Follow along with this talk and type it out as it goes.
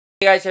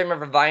Hey guys, I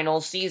remember Vinyl,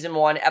 Season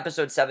 1,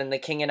 Episode 7, The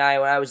King and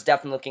I was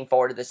definitely looking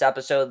forward to this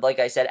episode. Like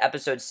I said,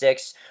 Episode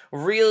 6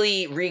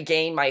 really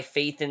regained my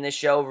faith in the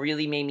show,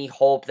 really made me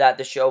hope that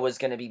the show was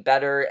going to be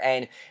better,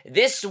 and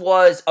this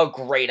was a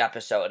great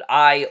episode.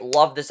 I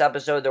loved this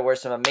episode. There were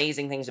some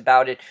amazing things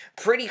about it.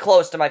 Pretty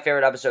close to my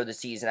favorite episode of the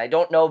season. I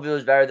don't know if it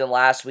was better than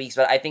last week's,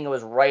 but I think it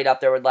was right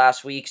up there with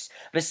last week's.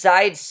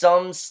 Besides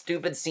some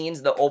stupid scenes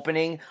in the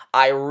opening,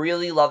 I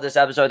really love this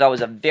episode. That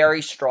was a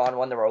very strong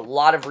one. There were a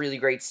lot of really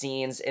great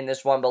scenes in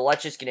this one, but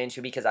let's just get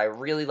into it because I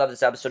really love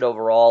this episode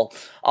overall.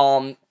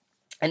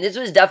 And this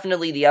was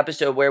definitely the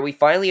episode where we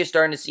finally are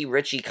starting to see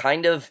Richie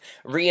kind of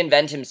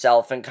reinvent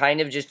himself and kind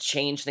of just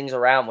change things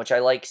around, which I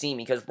like seeing,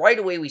 because right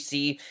away we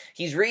see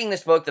he's reading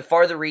this book, The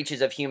Farther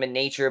Reaches of Human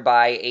Nature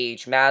by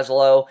A.H.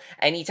 Maslow,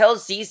 and he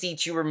tells Cece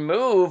to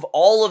remove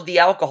all of the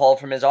alcohol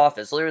from his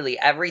office, literally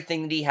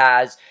everything that he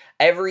has.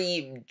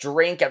 Every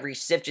drink, every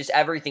sip, just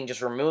everything,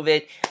 just remove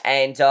it.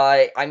 And,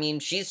 I mean,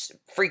 she's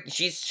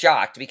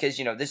shocked because,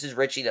 you know, this is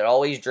Richie that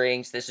always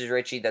drinks. This is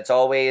Richie that's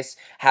always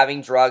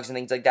having drugs and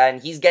things like that.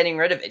 And he's getting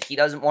rid of it. He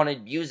doesn't want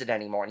to use it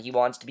anymore. And he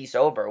wants to be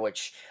sober,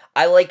 which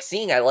I like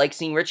seeing. I like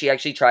seeing Richie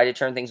actually try to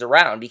turn things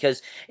around,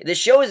 because the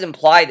show is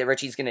implied that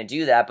Richie's going to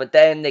do that, but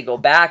then they go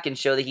back and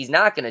show that he's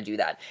not going to do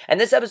that. And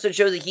this episode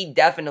shows that he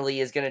definitely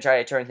is going to try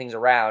to turn things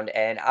around,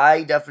 and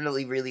I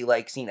definitely really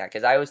like seeing that,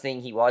 because I was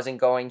thinking he wasn't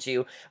going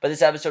to, but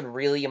this episode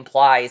really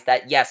implies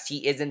that, yes,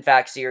 he is in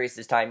fact serious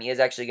this time. He is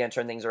actually going to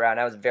turn things around.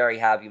 I was very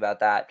happy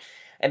about that.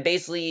 And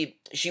basically,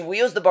 she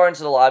wheels the bar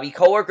into the lobby.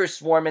 Coworkers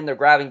swarm in, they're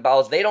grabbing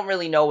bottles. They don't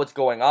really know what's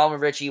going on with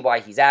Richie, why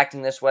he's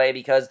acting this way,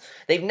 because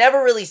they've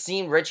never really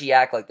seen Richie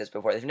act like this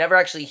before. They've never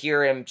actually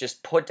hear him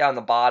just put down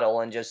the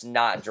bottle and just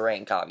not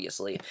drink,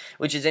 obviously,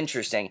 which is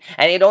interesting.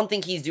 And I don't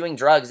think he's doing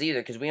drugs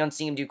either, because we don't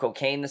see him do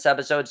cocaine this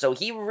episode, so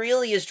he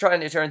really is trying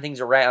to turn things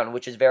around,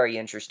 which is very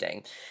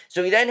interesting.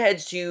 So he then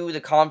heads to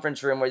the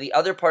conference room where the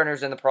other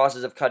partners are in the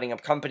process of cutting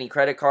up company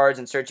credit cards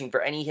and searching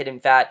for any hidden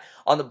fat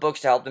on the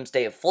books to help them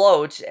stay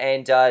afloat,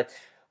 and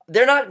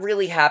they're not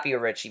really happy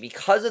with Richie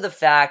because of the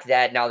fact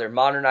that now they're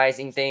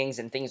modernizing things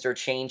and things are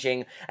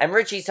changing, and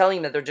Richie's telling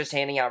them that they're just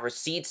handing out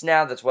receipts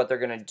now, that's what they're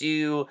going to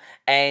do,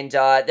 and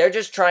they're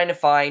just trying to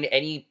find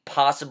any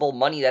possible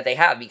money that they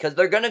have, because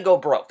they're going to go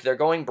broke. They're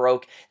going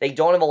broke. They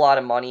don't have a lot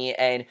of money,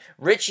 and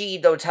Richie,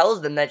 though,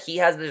 tells them that he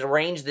has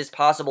arranged this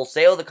possible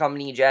sale of the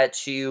company jet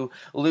to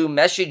Lou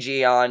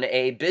Meshigian,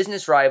 a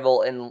business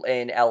rival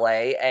in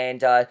LA,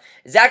 and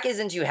Zak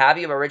isn't too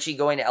happy about Richie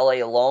going to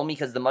LA alone,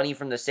 because the money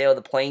from the sale of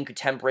the plane could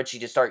tempt Richie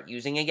to start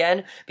using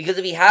again, because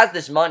if he has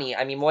this money,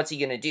 I mean, what's he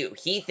going to do?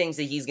 He thinks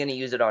that he's going to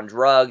use it on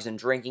drugs and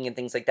drinking and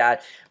things like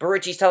that, but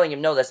Richie's telling him,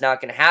 no, that's not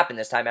going to happen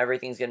this time.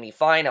 Everything's going to be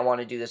fine. I want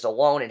to do this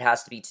alone. It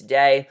has to be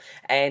today.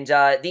 And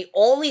the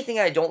only thing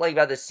I don't like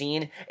about this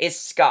scene is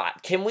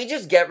Scott. Can we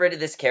just get rid of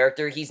this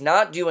character? He's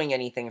not doing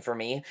anything for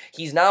me.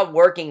 He's not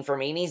working for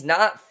me, and he's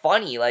not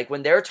funny. Like,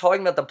 when they're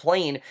talking about the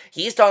plane,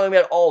 he's talking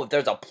about, oh, if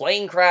there's a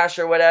plane crash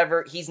or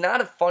whatever. He's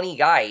not a funny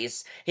guy.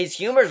 His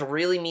humor's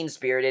really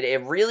mean-spirited.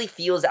 It really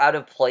feels out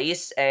of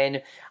place,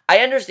 and I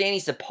understand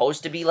he's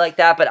supposed to be like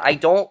that, but I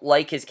don't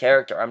like his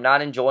character. I'm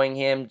not enjoying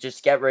him.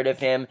 Just get rid of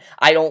him.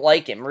 I don't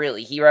like him,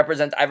 really. He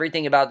represents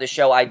everything about the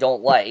show I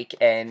don't like,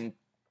 and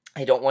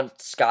I don't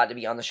want Scott to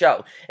be on the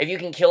show. If you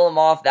can kill him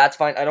off, that's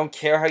fine. I don't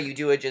care how you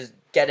do it, just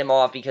get him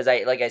off, because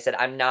like I said,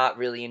 I'm not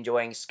really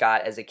enjoying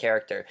Scott as a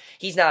character.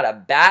 He's not a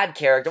bad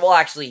character. Well,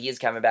 actually, he is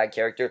kind of a bad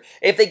character.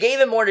 If they gave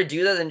him more to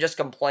do than just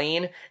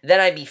complain, then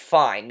I'd be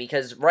fine,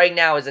 because right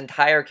now his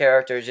entire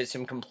character is just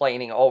him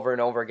complaining over and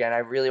over again. I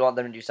really want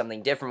them to do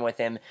something different with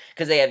him,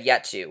 because they have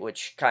yet to,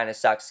 which kind of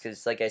sucks,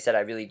 because like I said, I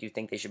really do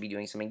think they should be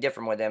doing something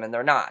different with him, and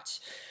they're not.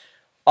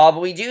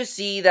 But we do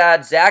see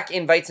that Zak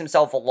invites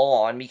himself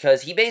along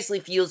because he basically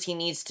feels he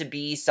needs to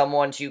be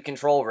someone to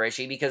control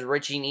Richie, because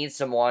Richie needs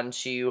someone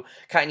to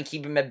kind of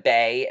keep him at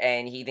bay,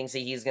 and he thinks that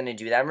he's going to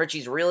do that. And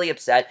Richie's really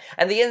upset,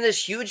 and they end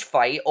this huge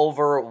fight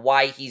over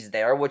why he's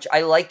there, which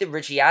I like that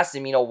Richie asked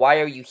him, you know,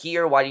 why are you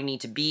here? Why do you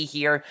need to be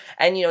here?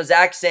 And, you know,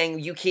 Zak's saying,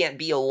 you can't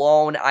be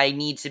alone. I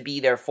need to be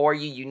there for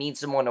you. You need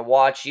someone to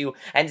watch you.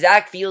 And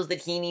Zak feels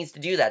that he needs to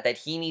do that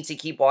he needs to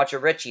keep watch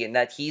of Richie, and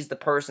that he's the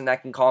person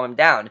that can calm him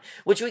down,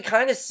 which we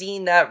kind of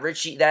seen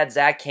that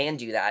Zak can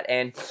do that,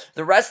 and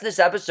the rest of this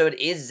episode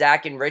is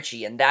Zak and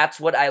Richie, and that's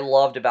what I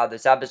loved about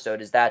this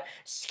episode, is that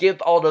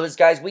skip all those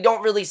guys. We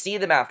don't really see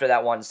them after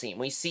that one scene.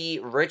 We see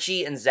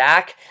Richie and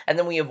Zak, and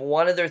then we have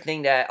one other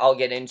thing that I'll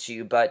get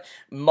into, but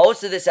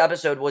most of this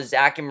episode was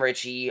Zak and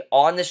Richie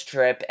on this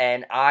trip,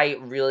 and I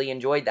really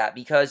enjoyed that,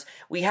 because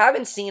we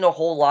haven't seen a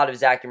whole lot of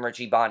Zak and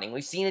Richie bonding.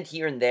 We've seen it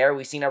here and there.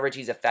 We've seen how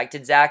Richie's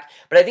affected Zak,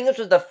 but I think this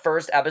was the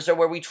first episode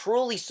where we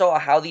truly saw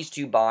how these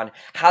two bond,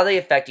 how they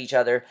affect each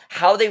other,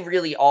 how they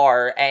really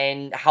are,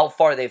 and how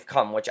far they've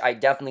come, which I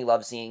definitely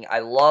love seeing. I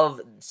love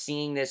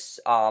seeing this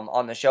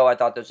on the show. I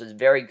thought this was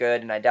very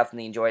good, and I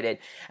definitely enjoyed it.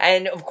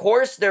 And, of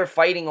course, they're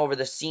fighting over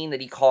the scene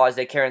that he caused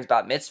at Karen's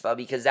bat mitzvah,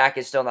 because Zak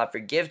has still not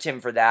forgived him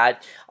for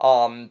that.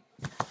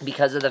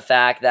 because of the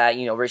fact that,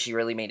 Richie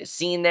really made a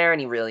scene there and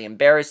he really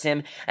embarrassed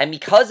him. And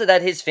because of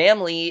that, his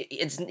family,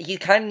 he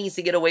kind of needs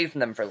to get away from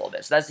them for a little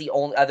bit. So that's the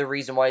only other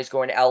reason why he's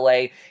going to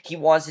LA. He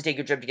wants to take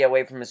a trip to get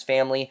away from his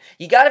family.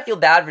 You got to feel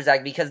bad for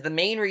Zak because the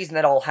main reason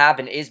that all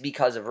happened is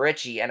because of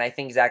Richie. And I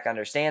think Zak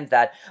understands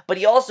that. But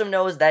he also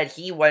knows that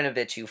he went a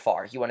bit too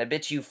far. He went a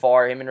bit too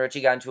far. Him and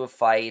Richie got into a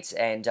fight.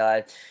 And,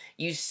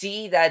 you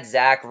see that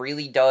Zak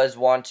really does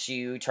want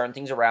to turn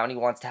things around. He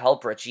wants to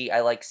help Richie. I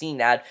like seeing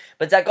that.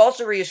 But Zak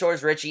also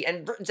reassures Richie,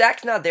 and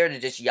Zak's not there to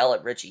just yell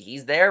at Richie.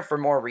 He's there for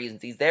more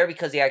reasons. He's there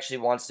because he actually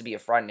wants to be a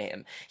friend to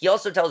him. He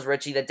also tells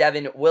Richie that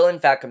Devin will in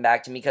fact come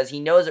back to him because he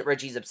knows that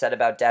Richie's upset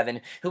about Devin,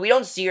 who we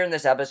don't see her in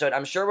this episode.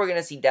 I'm sure we're going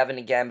to see Devin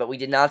again, but we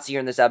did not see her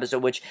in this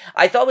episode, which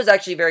I thought was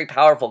actually very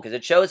powerful because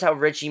it shows how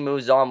Richie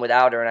moves on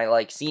without her, and I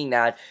like seeing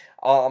that.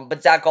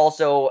 But Zak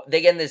also,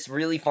 they get in this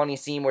really funny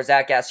scene where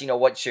Zak asks,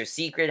 what's your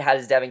secret? How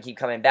does Devin keep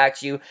coming back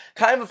to you?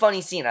 Kind of a funny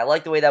scene. I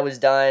like the way that was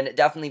done.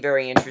 Definitely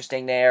very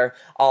interesting there.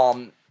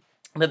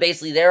 But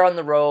basically, they're on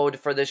the road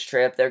for this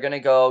trip. They're going to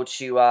go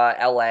to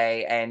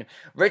LA, and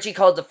Richie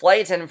calls the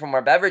flight attendant for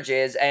more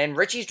beverages, and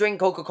Richie's drinking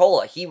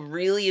Coca-Cola. He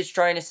really is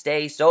trying to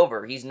stay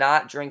sober. He's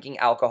not drinking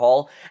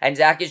alcohol, and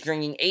Zak is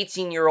drinking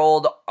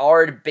 18-year-old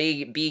Ard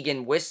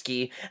Began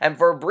whiskey, and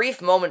for a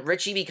brief moment,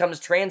 Richie becomes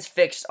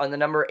transfixed on the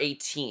number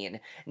 18.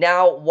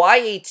 Now, why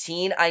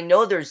 18? I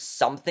know there's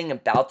something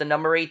about the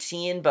number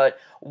 18, but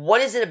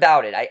what is it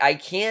about it? I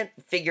can't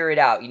figure it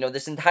out.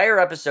 This entire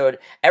episode,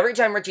 every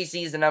time Richie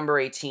sees the number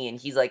 18,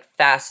 he's like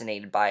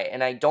fascinated by it,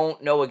 and I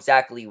don't know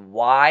exactly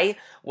why,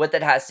 what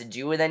that has to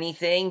do with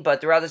anything, but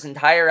throughout this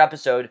entire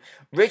episode,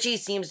 Richie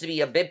seems to be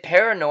a bit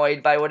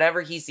paranoid by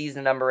whenever he sees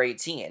the number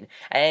 18.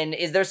 And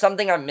is there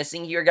something I'm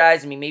missing here,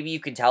 guys? I mean, maybe you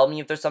could tell me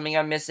if there's something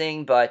I'm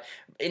missing, but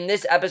in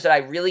this episode, I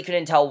really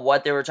couldn't tell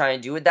what they were trying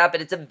to do with that,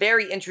 but it's a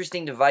very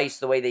interesting device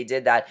the way they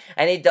did that,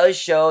 and it does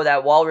show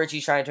that while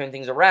Richie's trying to turn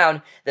things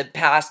around, the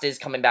past is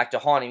coming back to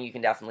haunt him, you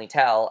can definitely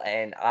tell,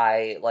 and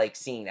I like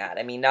seeing that.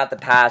 I mean, not the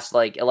past,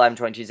 like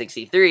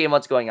 11/22/63 and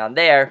what's going on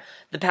there.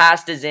 The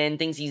past is in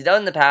things he's done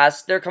in the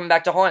past, they're coming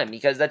back to haunt him,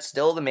 because that's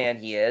still the man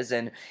he is,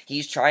 and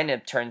he's trying to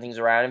turn things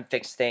around and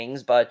fix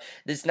things, but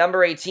this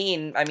number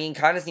 18, I mean,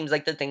 kind of seems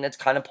like the thing that's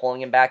kind of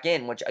pulling him back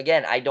in, which,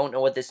 again, I don't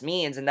know what this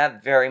means, and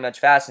that very much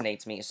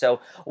fascinates me. So,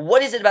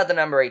 what is it about the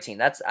number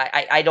 18?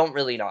 I don't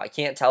really know. I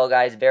can't tell,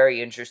 guys.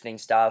 Very interesting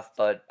stuff,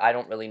 but I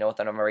don't really know what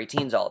the number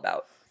 18 is all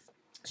about.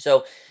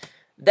 So,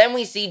 then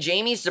we see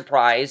Jamie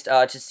surprised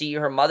to see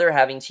her mother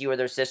having tea with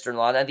her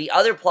sister-in-law. And the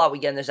other plot we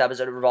get in this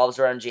episode revolves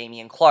around Jamie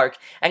and Clark,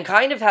 and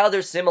kind of how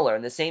they're similar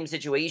in the same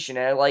situation,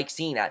 and I like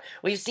seeing that.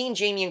 We've seen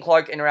Jamie and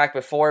Clark interact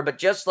before, but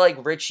just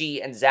like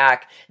Richie and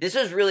Zak, this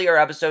is really our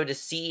episode to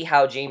see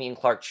how Jamie and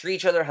Clark treat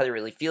each other, how they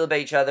really feel about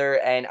each other,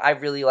 and I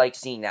really like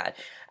seeing that.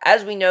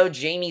 As we know,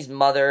 Jamie's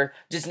mother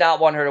does not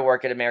want her to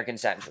work at American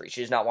Century. She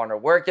does not want her to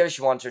work there.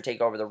 She wants her to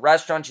take over the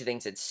restaurant. She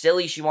thinks it's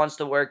silly she wants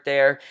to work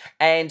there.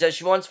 And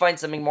she wants to find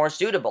something more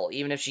suitable.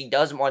 Even if she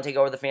doesn't want to take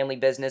over the family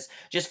business,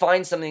 just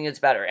find something that's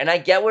better. And I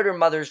get what her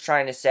mother's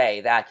trying to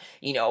say, that,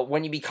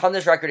 when you become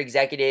this record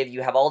executive,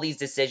 you have all these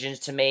decisions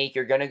to make.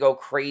 You're going to go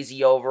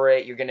crazy over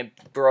it. You're going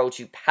to grow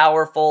too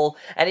powerful.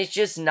 And it's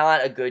just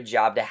not a good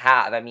job to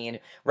have. I mean,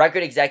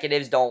 record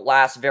executives don't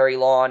last very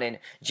long. And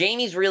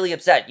Jamie's really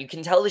upset. You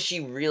can tell that she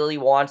really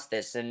wants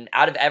this, and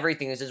out of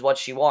everything, this is what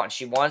she wants.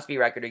 She wants to be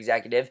record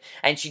executive,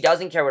 and she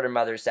doesn't care what her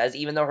mother says,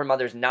 even though her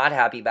mother's not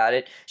happy about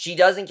it. She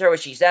doesn't care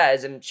what she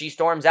says, and she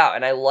storms out,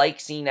 and I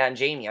like seeing that in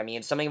Jamie. I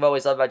mean, something I've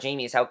always loved about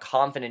Jamie is how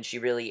confident she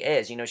really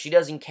is. She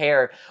doesn't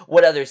care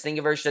what others think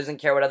of her. She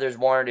doesn't care what others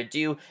want her to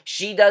do.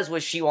 She does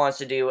what she wants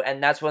to do,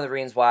 and that's one of the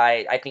reasons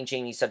why I think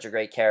Jamie's such a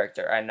great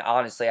character, and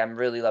honestly, I'm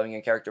really loving her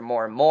character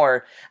more and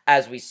more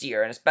as we see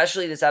her, and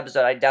especially this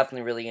episode, I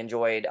definitely really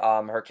enjoyed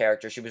her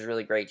character. She was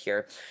really great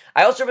here.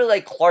 I also really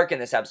like Clark in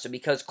this episode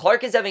because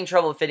Clark is having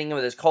trouble fitting in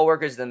with his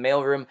coworkers in the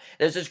mailroom.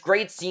 There's this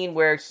great scene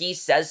where he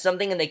says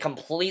something and they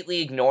completely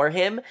ignore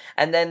him,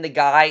 and then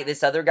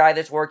this other guy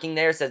that's working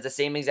there says the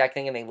same exact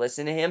thing and they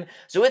listen to him.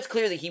 So it's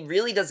clear that he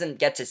really doesn't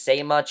get to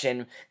say much,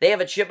 and they have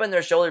a chip on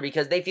their shoulder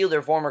because they feel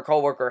their former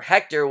coworker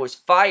Hector was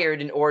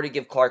fired in order to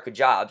give Clark a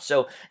job.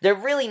 So they're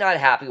really not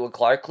happy with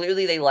Clark.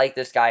 Clearly they like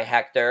this guy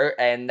Hector,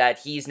 and that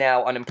he's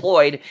now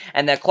unemployed,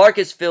 and that Clark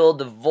has filled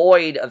the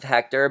void of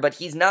Hector, but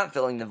he's not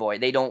filling the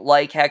void. They don't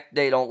like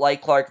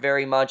Clark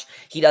very much.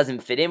 He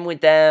doesn't fit in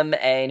with them,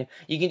 and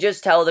you can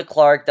just tell that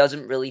Clark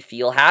doesn't really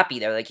feel happy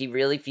there. Like, he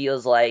really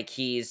feels like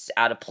he's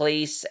out of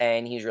place,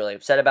 and he's really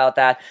upset about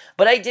that.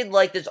 But I did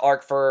like this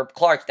arc for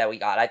Clark that we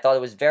got. I thought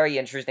it was very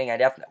interesting. I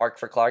definitely arc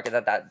for Clark. I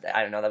thought that,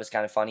 I don't know, that was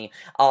kind of funny.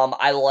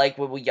 I like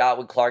what we got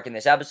with Clark in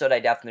this episode. I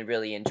definitely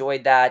really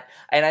enjoyed that,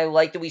 and I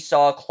like that we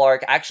saw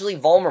Clark actually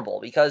vulnerable,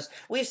 because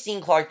we've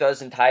seen Clark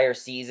this entire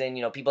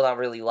season, people not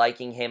really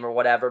liking him or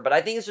whatever, but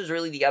I think this was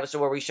really the episode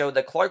where we showed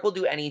that Clark will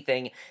do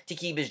anything to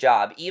keep his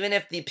job. Even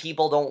if the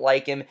people don't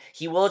like him,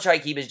 he will try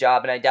to keep his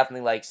job, and I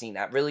definitely like seeing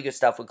that. Really good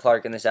stuff with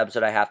Clark in this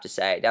episode, I have to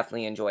say. I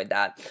definitely enjoyed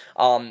that.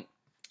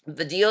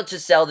 The deal to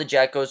sell the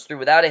jet goes through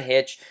without a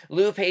hitch.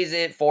 Lou pays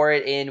it for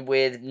it in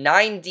with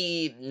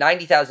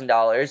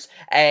 $90,000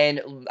 and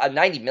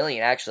 $90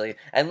 million actually.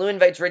 And Lou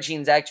invites Richie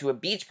and Zak to a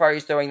beach party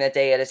he's throwing that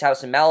day at his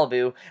house in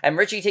Malibu. And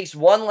Richie takes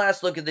one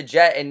last look at the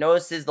jet and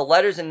notices the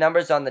letters and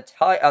numbers on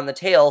the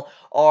tail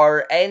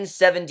are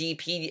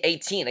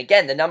N7DP18.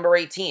 Again, the number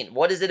 18.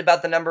 What is it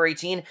about the number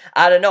 18?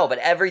 I don't know, but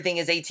everything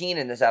is 18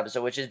 in this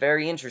episode, which is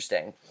very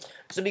interesting.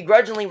 So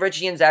begrudgingly,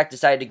 Richie and Zak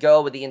decide to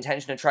go with the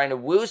intention of trying to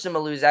woo some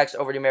of Lou's ex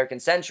over to American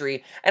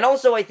Century, and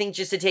also, I think,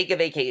 just to take a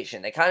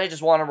vacation. They kind of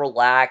just want to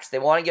relax, they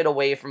want to get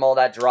away from all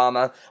that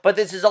drama, but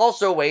this is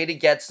also a way to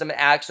get some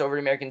acts over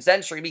to American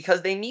Century,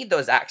 because they need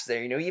those acts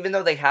there, you know, even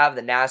though they have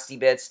the nasty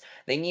bits,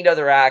 they need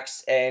other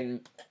acts,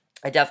 and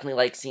I definitely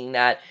like seeing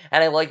that,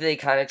 and I like that they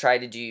kind of try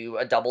to do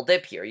a double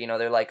dip here. You know,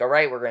 they're like,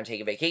 alright, we're going to take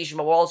a vacation,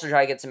 but we'll also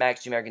try to get some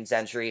acts to American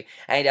Century,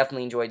 and I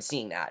definitely enjoyed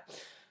seeing that.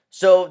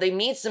 So they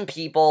meet some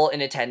people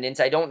in attendance.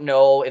 I don't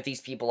know if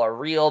these people are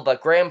real, but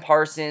Graham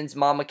Parsons,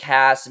 Mama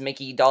Cass,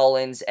 Mickey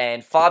Dolenz,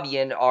 and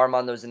Fabian are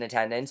among those in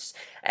attendance.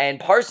 And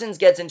Parsons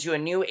gets into a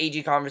new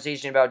AG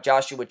conversation about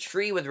Joshua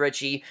Tree with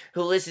Richie,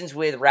 who listens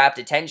with rapt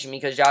attention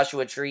because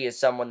Joshua Tree is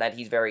someone that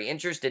he's very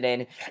interested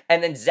in.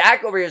 And then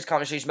Zak overhears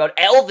conversation about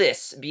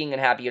Elvis being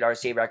unhappy at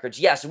RCA Records.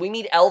 Yes, we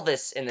meet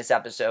Elvis in this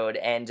episode,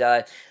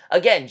 and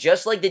again,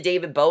 just like the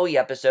David Bowie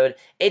episode,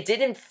 it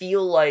didn't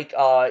feel like,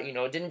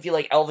 it didn't feel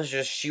like Elvis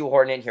just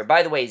shoehorned in here.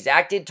 By the way,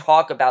 Zak did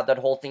talk about that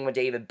whole thing with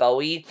David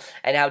Bowie,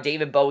 and how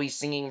David Bowie's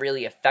singing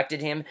really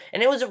affected him,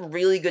 and it was a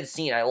really good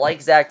scene. I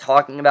like Zak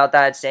talking about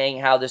that, saying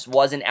how this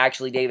wasn't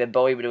actually David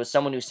Bowie, but it was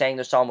someone who sang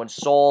the song with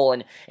soul,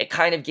 and it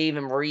kind of gave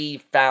him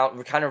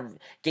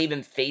gave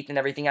him faith and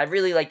everything. I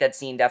really like that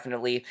scene,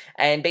 definitely,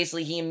 and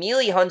basically, he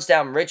immediately hunts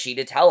down Richie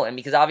to tell him,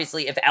 because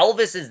obviously, if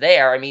Elvis is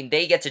there, I mean,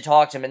 they get to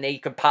talk to him, and they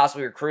could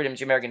possibly recruit him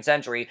to American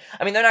Century.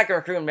 I mean, they're not going to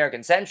recruit him to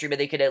American Century, but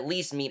they could at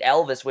least meet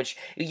Elvis, which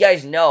you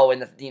guys know in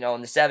the in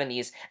the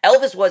 70s,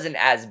 Elvis wasn't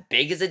as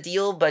big as a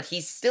deal, but he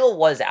still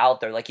was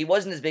out there. Like, he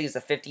wasn't as big as the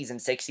 50s and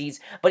 60s,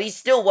 but he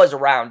still was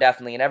around,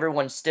 definitely, and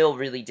everyone still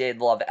really did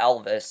love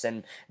Elvis.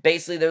 And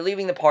basically, they're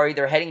leaving the party,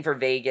 they're heading for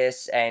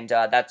Vegas, and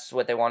that's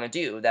what they want to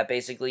do. That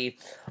basically,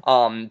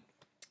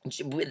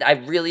 I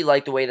really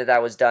like the way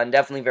that was done.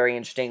 Definitely very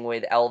interesting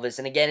with Elvis.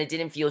 And again, it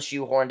didn't feel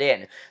shoehorned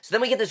in. So then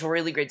we get this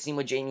really great scene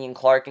with Jamie and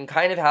Clark, and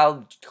kind of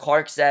how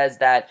Clark says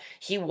that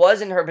he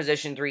was in her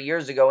position 3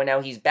 years ago, and now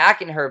he's back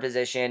in her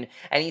position,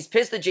 and he's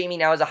pissed that Jamie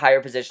now has a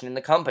higher position in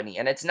the company.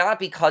 And it's not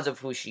because of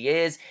who she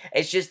is,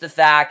 it's just the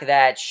fact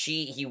that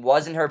he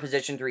was in her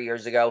position 3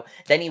 years ago,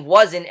 then he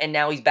wasn't, and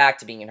now he's back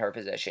to being in her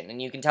position.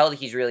 And you can tell that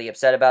he's really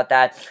upset about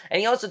that. And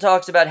he also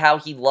talks about how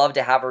he'd love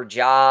to have her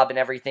job and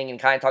everything, and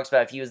kind of talks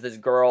about if he was this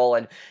girl,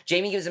 and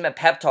Jamie gives him a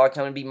pep talk,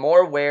 telling him to be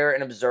more aware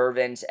and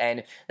observant,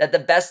 and that the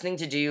best thing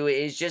to do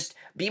is just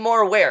be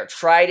more aware.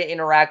 Try to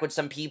interact with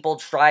some people.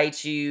 Try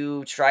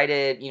to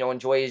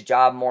enjoy his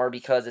job more,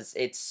 because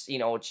it's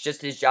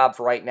just his job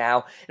for right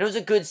now. And it was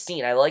a good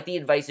scene. I like the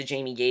advice that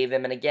Jamie gave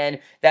him, and again,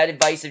 that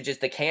advice of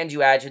just the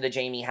can-do attitude that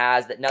Jamie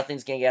has, that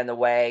nothing's gonna get in the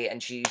way.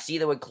 And you see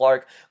that with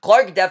Clark.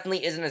 Clark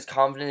definitely isn't as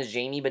confident as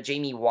Jamie, but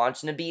Jamie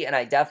wants him to be, and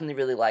I definitely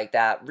really like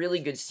that. Really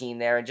good scene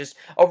there, and just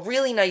a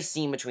really nice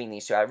scene between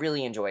these two. I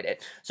really enjoyed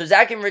it. So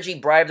Zak and Richie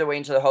bribe their way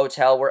into the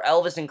hotel where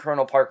Elvis and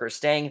Colonel Parker are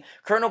staying.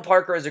 Colonel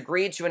Parker has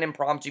agreed to an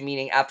impromptu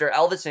meeting after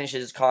Elvis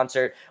finishes his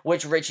concert,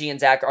 which Richie and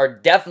Zak are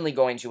definitely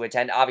going to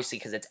attend, obviously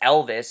because it's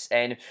Elvis,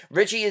 and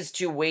Richie is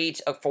to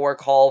wait for a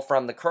call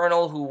from the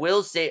Colonel, who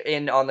will sit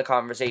in on the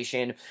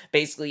conversation,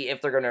 basically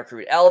if they're going to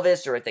recruit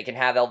Elvis, or if they can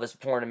have Elvis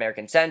perform an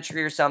American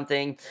Century or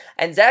something.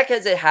 And Zak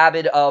has a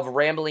habit of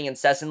rambling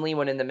incessantly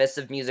when in the midst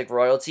of music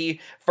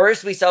royalty.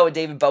 First we saw with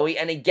David Bowie,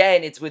 and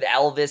again it's with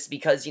Elvis,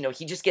 because,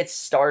 he just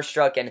gets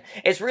starstruck, and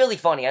it's really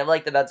funny. I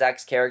like that that's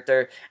Zak's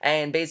character,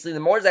 and basically the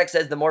more Zak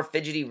says, the more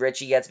fidgety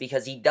Richie gets,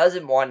 because he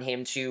doesn't want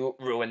him to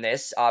ruin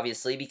this,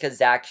 obviously, because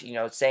Zak,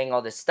 saying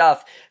all this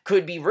stuff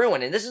could be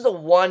ruined, and this is a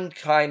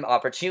one-time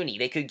opportunity.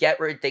 They could get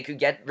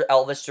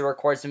Elvis to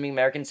record some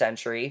American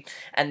Century,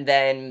 and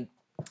then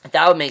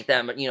that would make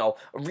them,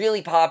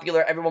 really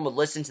popular. Everyone would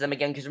listen to them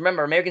again, because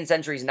remember, American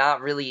Century is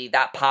not really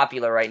that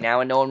popular right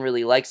now, and no one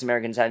really likes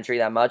American Century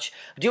that much.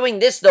 Doing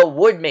this, though,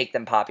 would make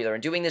them popular,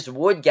 and doing this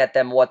would get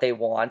them what they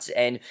want,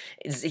 and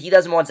he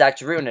doesn't want Zak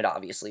to ruin it,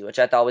 obviously, which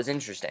I thought was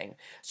interesting.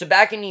 So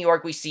back in New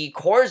York, we see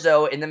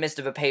Corzo in the midst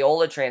of a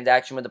payola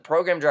transaction with the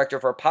program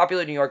director for a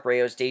popular New York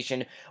radio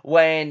station,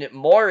 when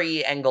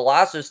Maury and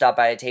Galasso stop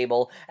by a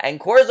table, and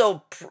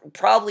Corzo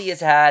probably has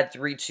had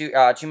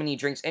too many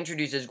drinks,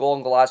 introduces Gold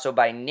and Galasso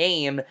by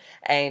name,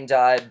 and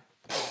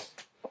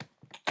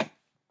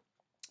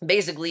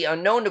basically,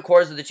 unknown to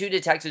Korzo, the two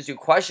detectives who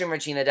question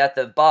Richie in the death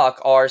of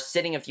Buck are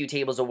sitting a few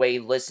tables away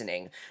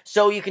listening.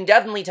 So you can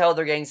definitely tell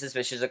they're getting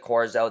suspicious of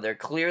Korzo. They're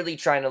clearly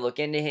trying to look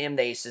into him.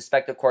 They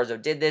suspect that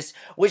Korzo did this,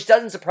 which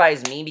doesn't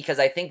surprise me because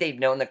I think they've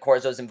known that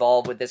Korzo's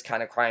involved with this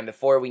kind of crime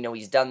before. We know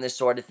he's done this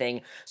sort of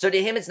thing. So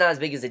to him, it's not as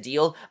big as a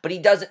deal, but he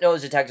doesn't know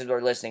his detectives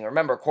are listening.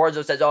 Remember,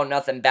 Korzo says, oh,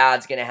 nothing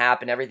bad's going to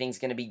happen. Everything's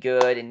going to be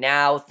good. And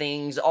now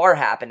things are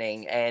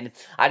happening. And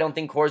I don't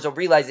think Korzo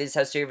realizes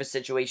how serious a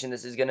situation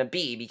this is going to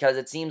be because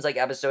it seems like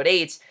episode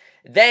 8,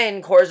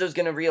 then Korzo's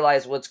going to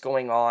realize what's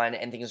going on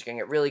and things are going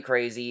to get really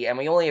crazy, and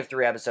we only have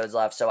 3 episodes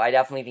left, so I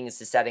definitely think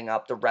this is setting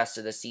up the rest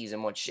of the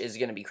season, which is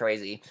going to be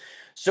crazy.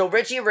 So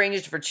Richie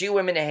arranges for 2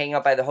 women to hang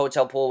out by the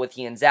hotel pool with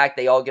he and Zak.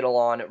 They all get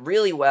along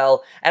really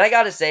well, and I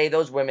gotta say,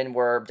 those women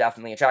were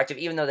definitely attractive,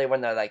 even though they were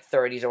in their, like,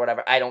 30s or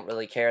whatever. I don't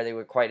really care. They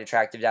were quite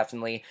attractive,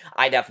 definitely.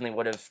 I definitely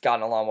would have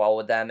gotten along well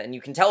with them, and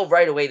you can tell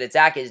right away that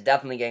Zak is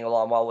definitely getting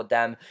along well with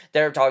them.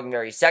 They're talking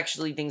very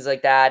sexually, things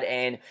like that,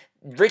 and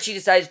Richie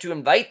decides to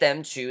invite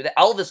them to the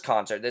Elvis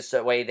concert. This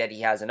way that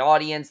he has an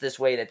audience, this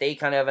way that they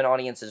kind of have an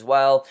audience as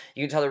well.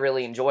 You can tell they're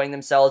really enjoying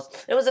themselves.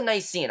 It was a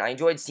nice scene. I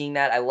enjoyed seeing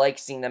that. I like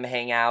seeing them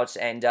hang out,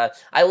 and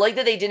I like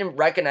that they didn't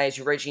recognize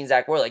who Richie and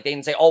Zak were. Like, they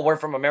didn't say, oh, we're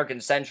from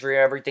American Century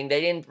or everything.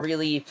 They didn't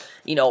really,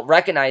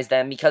 recognize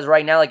them, because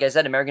right now, like I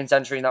said, American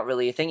Century is not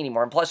really a thing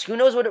anymore. And plus, who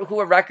knows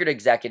who a record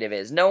executive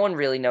is? No one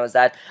really knows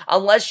that,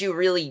 unless you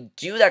really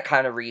do that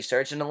kind of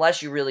research, and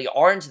unless you really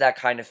are into that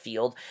kind of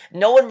field.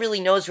 No one really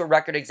knows who a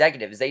record executive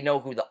is. They know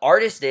who the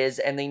artist is,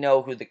 and they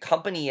know who the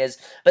company is,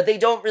 but they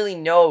don't really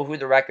know who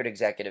the record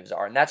executives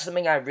are, and that's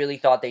something I really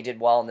thought they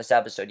did well in this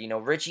episode.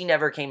 Richie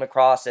never came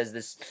across as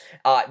this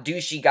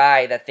douchey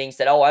guy that thinks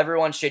that, oh,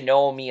 everyone should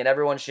know me, and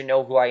everyone should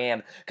know who I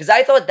am, because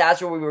I thought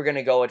that's where we were going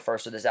to go at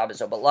first with this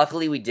episode, but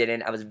luckily we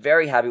didn't. I was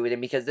very happy with him,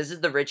 because this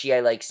is the Richie I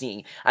like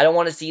seeing. I don't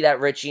want to see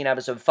that Richie in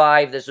episode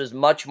 5. This was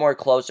much more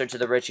closer to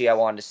the Richie I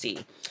wanted to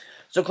see.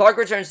 So Clark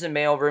returns to the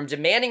mailroom,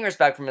 demanding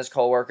respect from his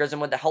coworkers,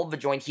 and with the help of a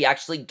joint, he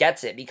actually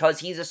gets it, because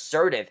he's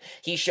assertive.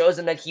 He shows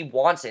them that he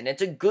wants it, and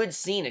it's a good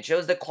scene. It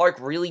shows that Clark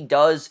really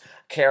does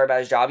care about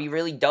his job. He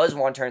really does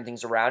want to turn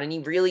things around, and he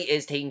really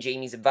is taking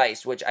Jamie's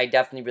advice, which I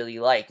definitely really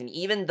liked. And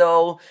even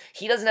though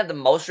he doesn't have the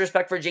most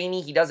respect for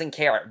Jamie, he doesn't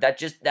care.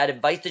 That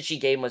advice that she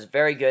gave him was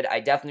very good. I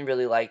definitely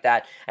really like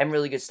that, and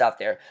really good stuff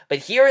there. But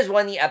here is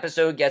when the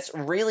episode gets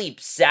really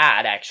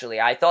sad,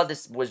 actually. I thought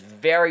this was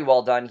very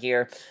well done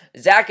here.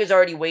 Zak is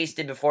already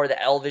wasted before the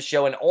Elvis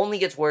show, and only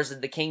gets worse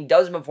as the King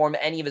doesn't perform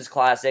any of his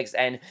classics,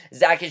 and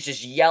Zak is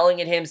just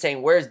yelling at him,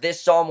 saying, where's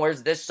this song,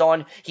 where's this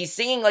song? He's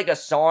singing like a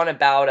song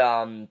about,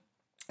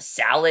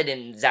 salad,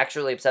 and Zak's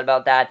really upset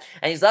about that,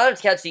 and he's allowed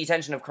to catch the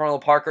attention of Colonel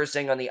Parker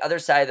sitting on the other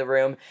side of the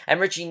room, and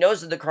Richie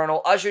knows that the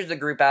Colonel ushers the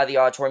group out of the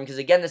auditorium, because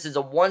again, this is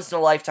a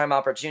once-in-a-lifetime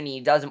opportunity. He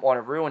doesn't want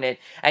to ruin it,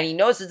 and he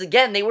notices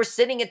again, they were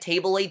sitting at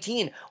table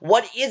 18.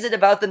 What is it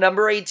about the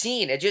number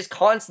 18? It just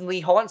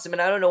constantly haunts him,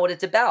 and I don't know what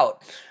it's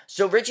about.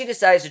 So Richie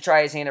decides to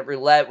try his hand at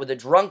roulette, with a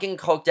drunken,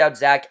 coked-out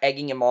Zak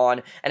egging him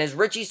on, and as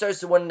Richie starts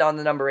to win on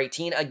the number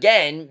 18,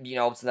 again,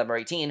 it's the number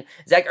 18,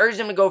 Zak urges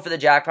him to go for the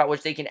jackpot,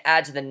 which they can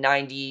add to the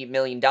 $90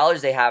 million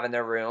they have in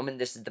their room, and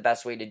this is the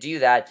best way to do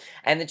that.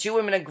 And the 2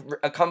 women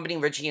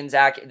accompanying Richie and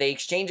Zak, they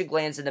exchange a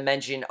glance at the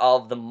mention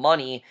of the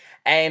money,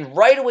 and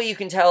right away you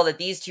can tell that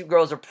these 2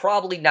 girls are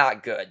probably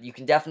not good. You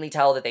can definitely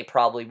tell that they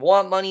probably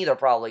want money, they're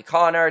probably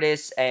con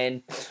artists,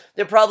 and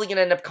they're probably going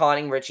to end up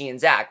conning Richie and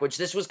Zak, which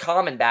this was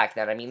common back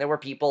then. I mean, there were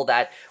people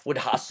that would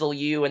hustle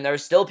you, and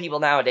there's still people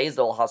nowadays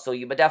that will hustle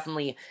you, but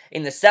definitely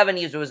in the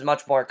 70s it was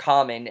much more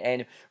common,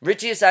 and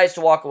Richie decides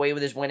to walk away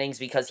with his winnings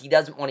because he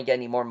doesn't want to get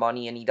any more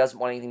money, and he doesn't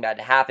want anything bad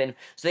to happen.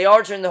 So they all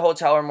return to the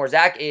hotel room, where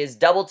Zak is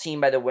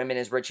double-teamed by the women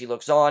as Richie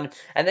looks on,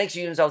 and then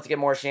excuse himself to get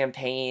more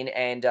champagne,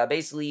 and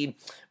basically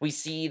we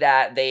see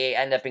that they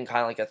end up in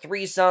kind of like a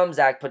threesome.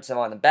 Zak puts him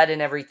on the bed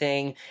and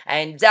everything,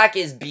 and Zak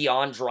is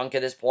beyond drunk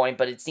at this point,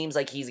 but it seems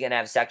like he's going to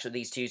have sex with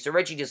these 2, so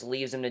Richie just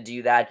leaves him to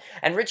do that,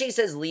 and Richie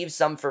says leave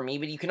some for me,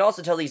 but you can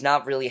also tell he's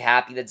not really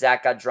happy that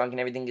Zak got drunk and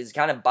everything, because he's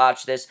kind of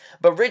botched this,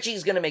 but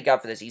Richie's going to make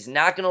up for this. He's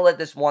not going to let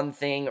this one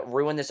thing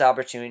ruin this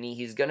opportunity.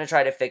 He's going to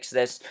try to fix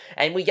this,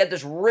 and we get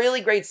this really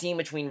great scene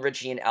between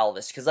Richie and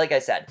Elvis, because like I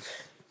said,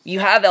 you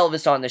have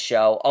Elvis on the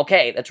show,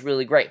 okay, that's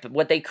really great, but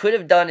what they could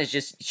have done is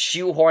just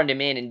shoehorned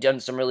him in and done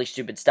some really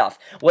stupid stuff.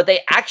 What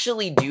they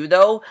actually do,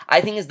 though, I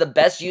think is the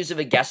best use of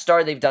a guest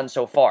star they've done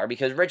so far,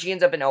 because Richie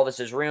ends up in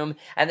Elvis's room,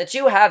 and the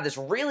 2 have this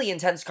really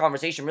intense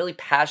conversation, really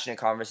passionate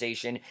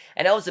conversation,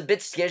 and Elvis, a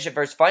bit skittish at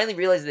first, finally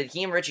realizes that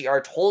he and Richie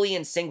are totally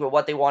in sync with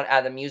what they want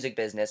out of the music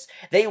business.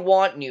 They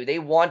want new, they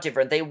want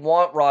different, they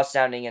want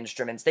raw-sounding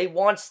instruments, they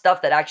want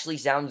stuff that actually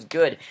sounds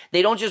good.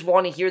 They don't just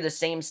want to hear the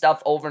same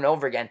stuff over and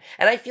over again,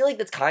 and I feel like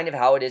that's kind of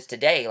how it is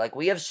today. Like,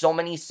 we have so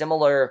many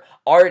similar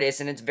artists,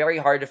 and it's very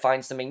hard to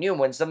find something new.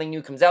 When something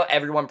new comes out,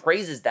 everyone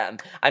praises them.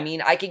 I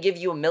mean, I could give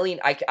you a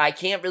million, I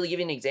can't really give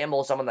you an example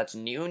of someone that's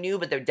new,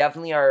 but there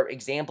definitely are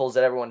examples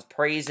that everyone's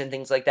praised and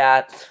things like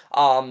that.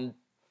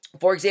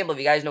 For example, if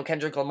you guys know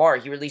Kendrick Lamar,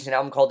 he released an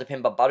album called To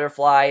Pimp a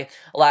Butterfly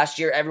last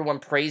year. Everyone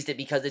praised it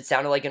because it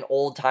sounded like an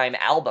old-time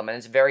album, and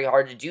it's very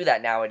hard to do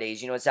that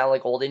nowadays. You know, it sounded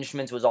like old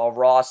instruments, was all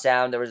raw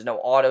sound, there was no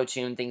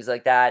auto-tune, things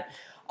like that.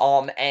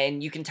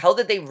 And you can tell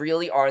that they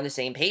really are on the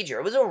same page here.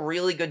 It was a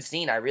really good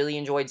scene. I really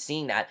enjoyed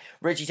seeing that.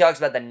 Richie talks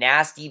about the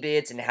nasty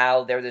bits and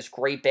how they're this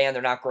great band.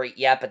 They're not great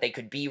yet, but they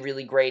could be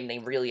really great, and they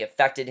really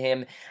affected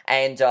him.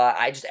 And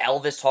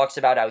Elvis talks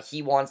about how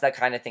he wants that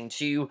kind of thing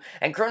too.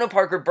 And Colonel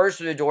Parker bursts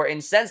through the door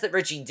and sense that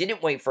Richie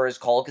didn't wait for his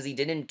call because he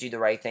didn't do the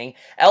right thing.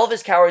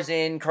 Elvis cowers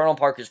in Colonel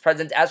Parker's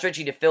presence, asks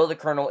Richie to fill the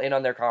Colonel in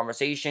on their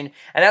conversation.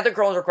 And at the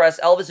Colonel's request,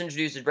 Elvis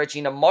introduces Richie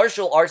in a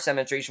martial arts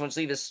demonstration, which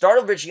leaves a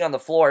startled Richie on the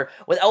floor,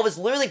 with Elvis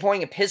literally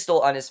pointing a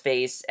pistol on his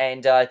face.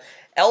 And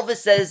Elvis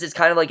says it's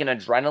kind of like an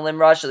adrenaline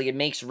rush, like it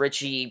makes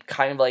Richie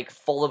kind of like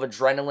full of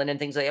adrenaline and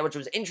things like that, which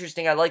was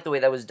interesting. I like the way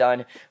that was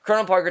done.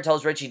 Colonel Parker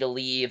tells Richie to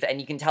leave, and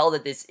you can tell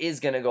that this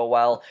is going to go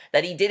well,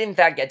 that he did in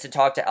fact get to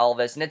talk to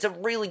Elvis, and it's a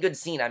really good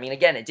scene. I mean,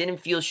 again, it didn't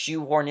feel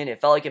shoehorned in. It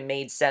felt like it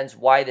made sense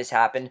why this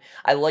happened.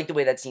 I like the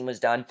way that scene was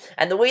done,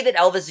 and the way that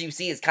Elvis, you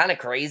see, is kind of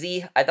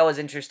crazy. I thought was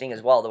interesting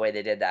as well, the way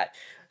they did that.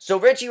 So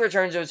Richie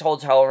returns to his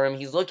hotel room.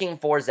 He's looking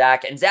for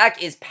Zak, and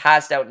Zak is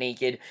passed out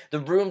naked. The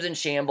room's in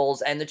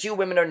shambles, and the two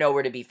women are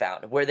nowhere to be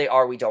found. Where they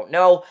are, we don't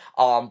know,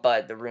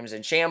 but the room's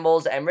in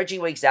shambles, and Richie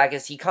wakes Zak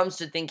as he comes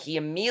to think. He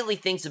immediately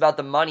thinks about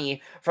the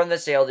money from the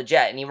sale of the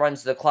jet, and he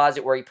runs to the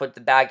closet where he put the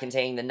bag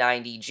containing the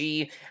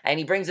 90G, and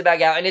he brings the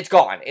bag out, and it's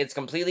gone. It's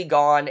completely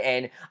gone,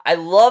 and I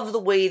love the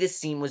way this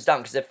scene was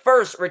done, because at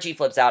first, Richie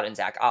flips out, and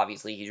Zak,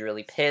 obviously, he's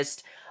really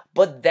pissed.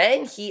 But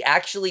then he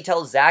actually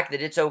tells Zak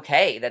that it's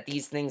okay, that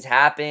these things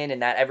happen,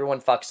 and that everyone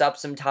fucks up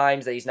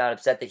sometimes, that he's not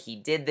upset that he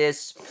did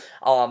this,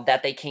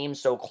 that they came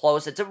so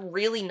close. It's a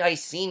really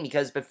nice scene,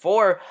 because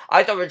before,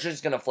 I thought Richie was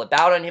going to flip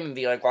out on him and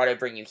be like, why did I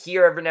bring you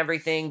here and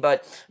everything?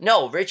 But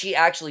no, Richie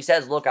actually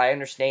says, look, I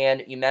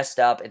understand, you messed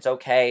up, it's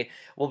okay,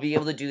 we'll be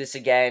able to do this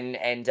again,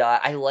 and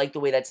I like the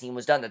way that scene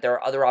was done, that there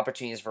are other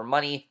opportunities for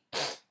money.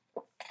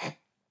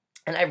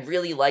 And I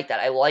really like that.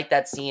 I like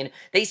that scene.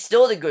 They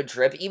still had a good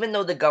trip, even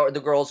though the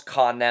girls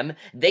conned them.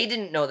 They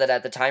didn't know that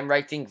at the time,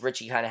 right? I think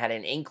Richie kind of had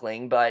an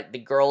inkling, but the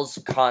girls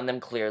conned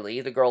them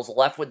clearly. The girls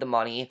left with the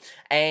money,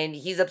 and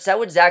he's upset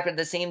with Zak, but at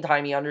the same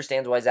time, he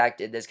understands why Zak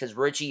did this, because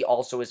Richie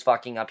also is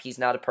fucking up. He's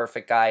not a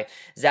perfect guy.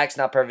 Zak's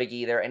not perfect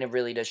either, and it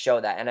really does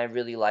show that, and I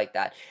really like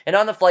that. And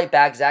on the flight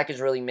back, Zak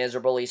is really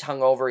miserable. He's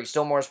hungover. He's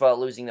still more upset about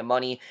losing the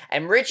money,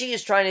 and Richie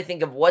is trying to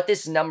think of what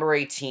this number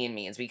 18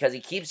 means, because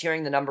he keeps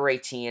hearing the number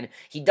 18.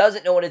 He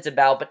doesn't know what it's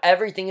about, but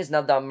everything is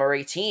now number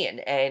 18,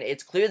 and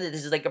it's clear that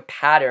this is like a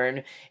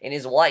pattern in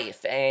his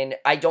life, and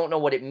I don't know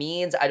what it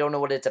means, I don't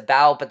know what it's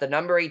about, but the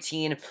number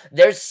 18,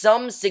 there's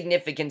some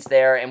significance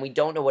there, and we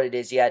don't know what it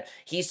is yet.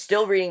 He's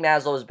still reading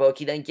Maslow's book.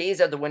 He then gazes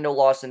out the window,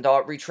 lost in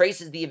thought,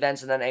 retraces the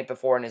events of the night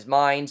before in his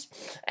mind,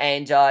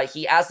 and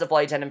he asks the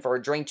flight attendant for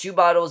a drink, 2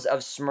 bottles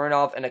of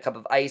Smirnoff and a cup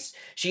of ice.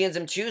 She hands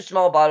him 2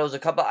 small bottles, a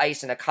cup of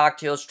ice, and a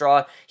cocktail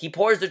straw. He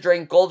pours the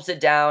drink, gulps it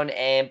down,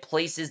 and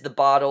places the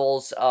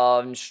bottles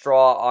of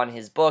straw on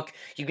his book.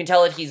 You can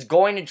tell that he's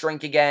going to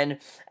drink again,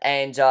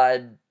 and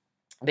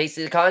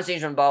basically, the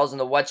conversation involves in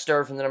the wet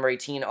stir from the number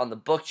 18 on the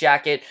book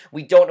jacket.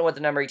 We don't know what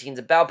the number 18 is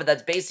about, but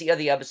that's basically how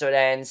the episode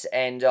ends.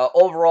 And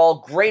overall,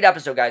 great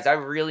episode, guys. I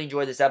really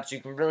enjoyed this episode.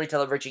 You can really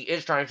tell that Richie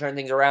is trying to turn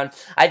things around.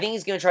 I think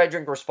he's going to try to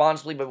drink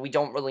responsibly, but we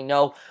don't really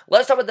know.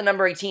 Let's talk about the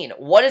number 18.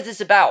 What is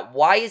this about?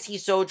 Why is he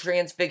so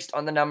transfixed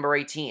on the number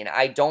 18?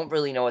 I don't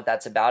really know what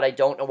that's about. I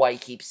don't know why he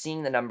keeps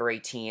seeing the number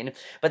 18,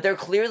 but there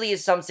clearly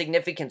is some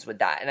significance with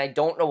that, and I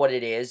don't know what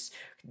it is.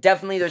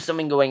 Definitely there's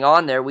something going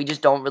on there. We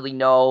just don't really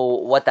know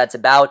what that's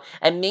about.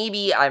 And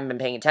maybe I haven't been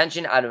paying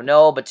attention. I don't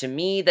know. But to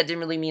me, that didn't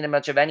really mean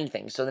much of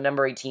anything. So the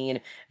number 18,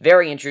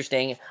 very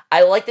interesting.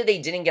 I like that they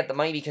didn't get the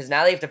money, because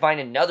now they have to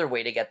find another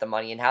way to get the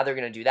money. And how they're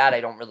going to do that,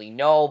 I don't really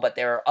know. But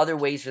there are other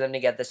ways for them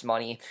to get this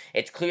money.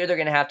 It's clear they're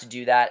going to have to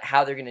do that.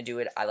 How they're going to do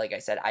it, like I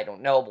said, I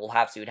don't know. We'll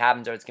have to see what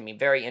happens. Or it's going to be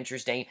very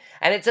interesting.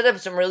 And it set up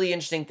some really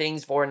interesting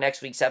things for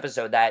next week's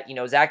episode, that, you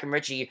know, Zak and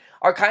Richie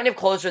are kind of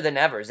closer than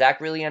ever.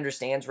 Zak really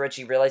understands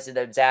Richie, realizes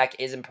that Zak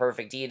isn't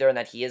perfect either, and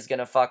that he is going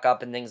to fuck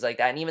up and things like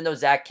that. And even though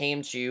Zak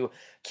came to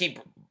keep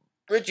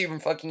Richie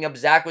from fucking up,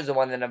 Zak was the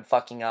one that ended up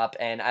fucking up,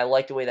 and I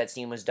like the way that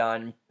scene was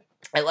done.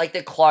 I like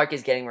that Clark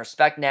is getting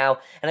respect now,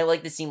 and I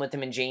like the scene with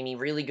him and Jamie.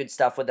 Really good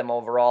stuff with them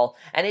overall.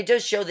 And it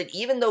does show that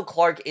even though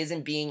Clark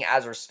isn't being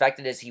as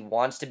respected as he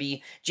wants to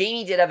be,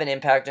 Jamie did have an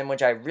impact on him,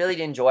 which I really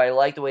did enjoy. I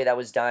like the way that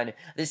was done.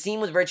 The scene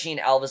with Richie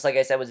and Elvis, like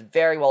I said, was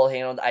very well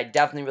handled. I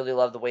definitely really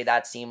love the way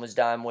that scene was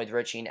done with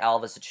Richie and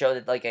Elvis. It showed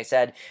that, like I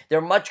said,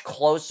 they're much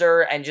closer,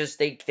 and just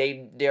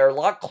they're a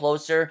lot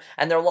closer,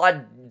 and they're a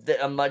lot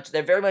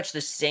they're very much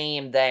the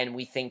same than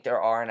we think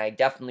there are, and I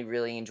definitely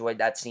really enjoyed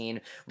that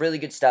scene. Really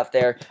good stuff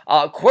there.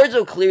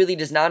 Corzo clearly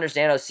does not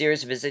understand how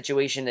serious of a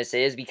situation this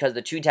is, because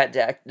the two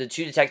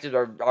detectives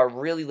are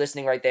really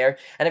listening right there.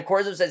 And if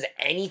Corzo says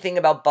anything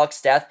about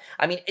Buck's death,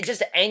 I mean, it's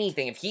just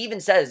anything. If he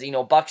even says,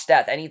 Buck's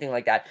death, anything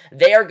like that,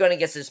 they are going to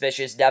get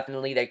suspicious,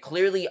 definitely. They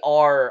clearly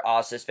are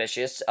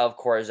suspicious of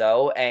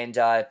Corzo, and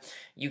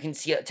you can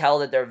tell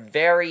that they're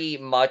very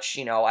much,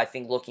 I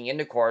think, looking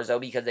into Corzo,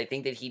 because they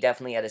think that he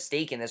definitely had a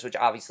stake in this, which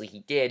obviously he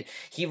did.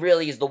 He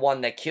really is the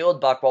one that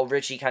killed Buck, while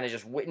Richie kind of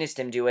just witnessed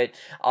him do it.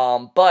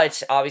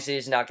 But obviously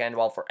it's not going to end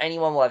well for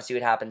anyone. We'll have to see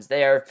what happens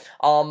there.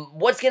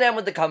 What's going to end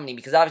with the company?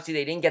 Because obviously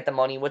they didn't get the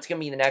money. What's going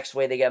to be the next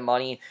way they get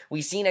money?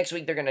 We see next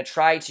week they're going to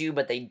try to,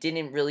 but they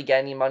didn't really get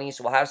any money,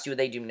 so we'll have to see what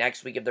they do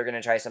next week if they're going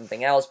to try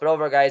something else. But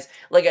overall, guys,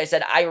 like I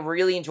said, I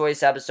really enjoy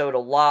this episode a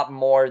lot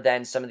more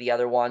than some of the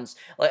other ones.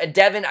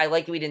 Devin, I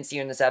like that we didn't see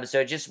her in this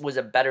episode. It just was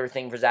a better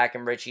thing for Zak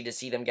and Richie to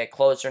see them get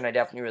closer, and I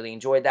definitely really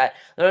enjoyed that.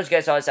 I don't know if you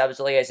guys saw this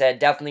episode. Like I said,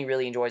 definitely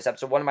really enjoyed this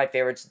episode. One of my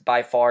favorites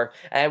by far.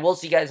 And I will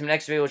see you guys in the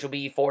next video, which will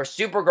be for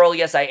Supergirl.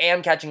 Yes, I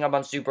am catching up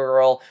on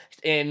Supergirl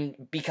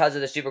because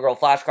of the Supergirl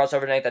Flash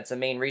crossover tonight. That's the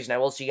main reason. I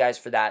will see you guys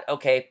for that.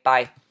 Okay,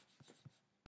 bye.